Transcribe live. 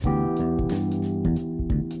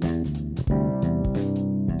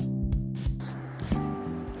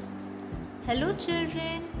Hello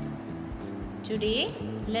children. Today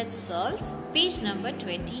let's solve page number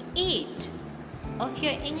 28 of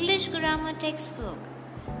your English grammar textbook.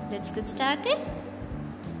 Let's get started.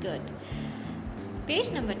 Good.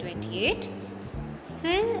 Page number 28.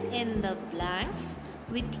 Fill in the blanks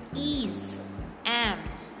with is, am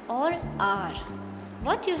or are.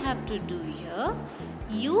 What you have to do here,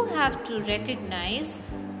 you have to recognize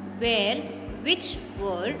which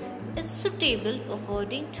word is suitable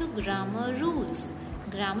according to grammar rules.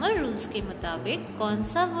 Grammar rules के मुताबिक कौन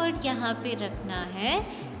सा word यहाँ पे रखना है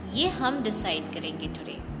ये हम डिसाइड करेंगे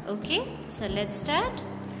today. Okay, so let's start.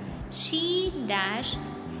 She dash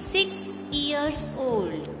 6 years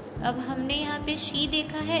old. अब हमने यहाँ पे शी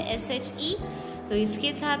देखा है SHE, तो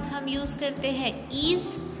इसके साथ हम यूज करते हैं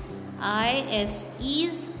is, is,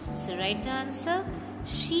 is. So write the answer.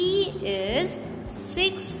 She is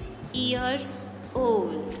 6 years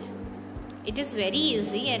old. It is very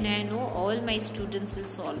easy and I know all my students will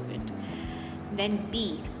solve it. Then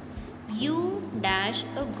B. You dash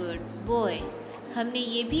a good boy. हमने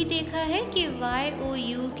ये भी देखा है कि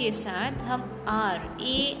YOU के साथ हम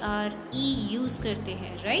ARE use करते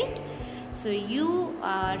हैं, right? So you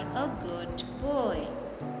are a good boy.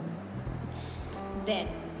 Then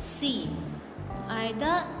C.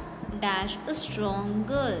 Aida dash a strong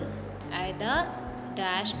girl. Aida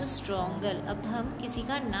dash a strong girl. अब हम किसी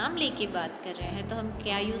का नाम लेके बात कर रहे हैं तो हम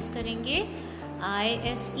क्या यूज करेंगे?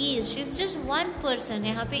 ISE. She is just one person.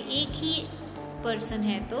 यहाँ पे एक ही person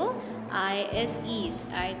है तो ISE.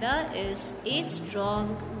 Aida is a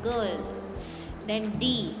strong girl. Then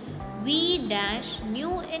D. We dash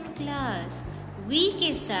new in class. We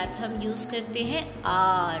के साथ हम यूज करते हैं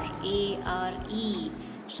ARE.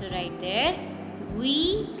 So right there,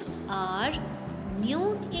 we are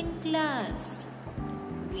new in class.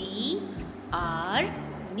 We are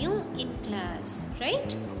new in class,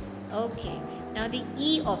 right? Okay, now the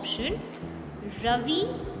E option. Ravi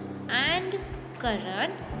and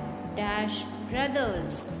Karan dash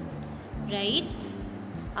brothers, right?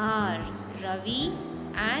 Are Ravi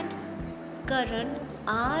and Karan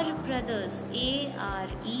are brothers. ARE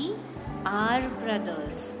are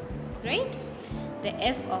brothers, right? The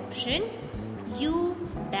F option. You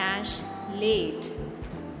dash late,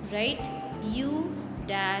 right? You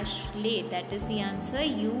dash late. That is the answer.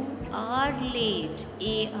 You are late.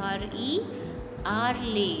 ARE are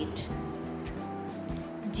late.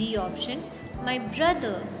 G option. My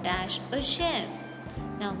brother dash a chef.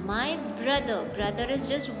 Now my brother is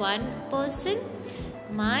just one person.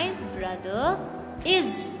 My brother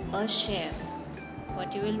is a chef.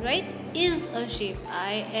 What you will write? Is a chef.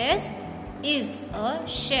 is a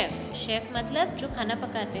chef. Chef मतलब जो खाना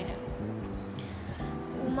पकाते हैं.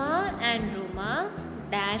 Uma and Ruma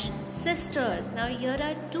dash sisters. Now here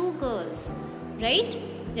are two girls, right?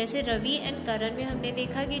 जैसे Ravi and करण में हमने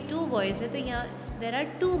देखा कि 2 boys है तो यहाँ there are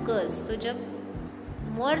 2 girls. तो जब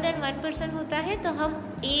more than 1 person होता है तो हम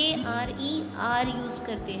ARE यूज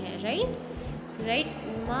करते हैं, right? So write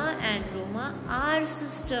Uma and Ruma are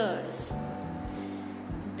sisters.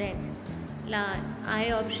 Then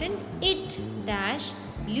I option. It dash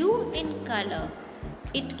blue in color.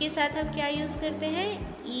 It के साथ हम क्या यूज करते हैं?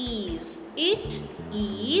 Is. It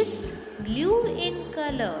is blue in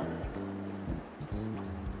color.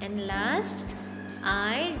 And last,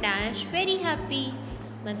 I dash very happy.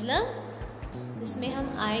 मतलब इसमें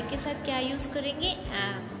हम I के साथ क्या यूज करेंगे?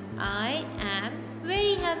 Am. I am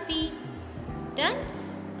very happy. Done?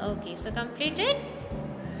 Okay, so completed.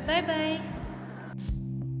 Bye bye.